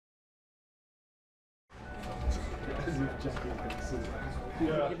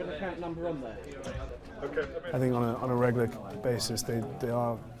Give an account number on there. I think on a regular basis, there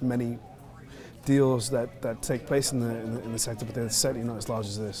are many deals that take place in the sector, but they're certainly not as large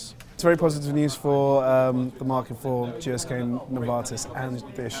as this. It's very positive news for the market for GSK, Novartis and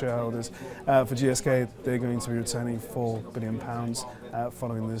their shareholders. For GSK, they're going to be returning £4 billion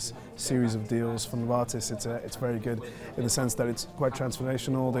following this series of deals. For Novartis, it's very good in the sense that it's quite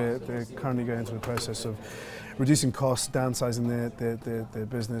transformational. They're currently going through the process of reducing costs, downsizing their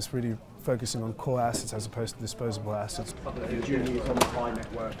business, really focusing on core assets as opposed to disposable assets. Juniors on the high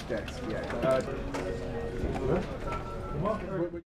net worth desk, yeah.